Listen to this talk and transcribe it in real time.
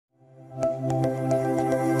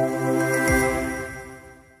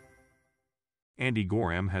Andy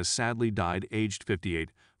Goram has sadly died aged 58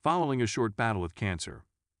 following a short battle with cancer.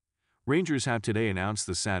 Rangers have today announced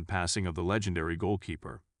the sad passing of the legendary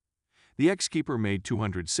goalkeeper. The ex-keeper made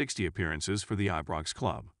 260 appearances for the Ibrox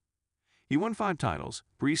club. He won 5 titles,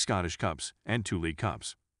 3 Scottish Cups, and 2 League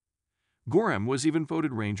Cups. Goram was even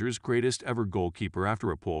voted Rangers' greatest ever goalkeeper after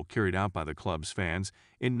a poll carried out by the club's fans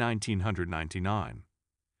in 1999.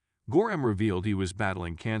 Goram revealed he was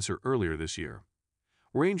battling cancer earlier this year.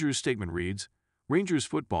 Rangers' statement reads, "Rangers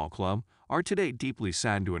Football Club are today deeply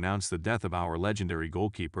saddened to announce the death of our legendary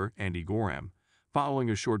goalkeeper, Andy Goram, following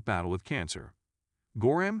a short battle with cancer.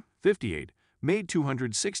 Goram, 58, made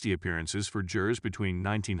 260 appearances for Gers between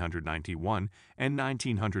 1991 and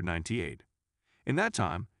 1998. In that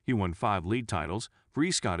time, he won 5 league titles,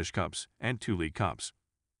 3 Scottish Cups, and 2 League Cups.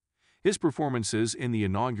 His performances in the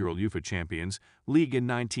inaugural UEFA Champions League in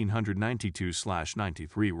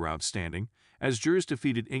 1992-93 were outstanding, as Gers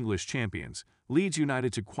defeated English champions Leeds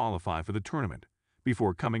United to qualify for the tournament,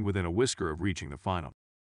 before coming within a whisker of reaching the final.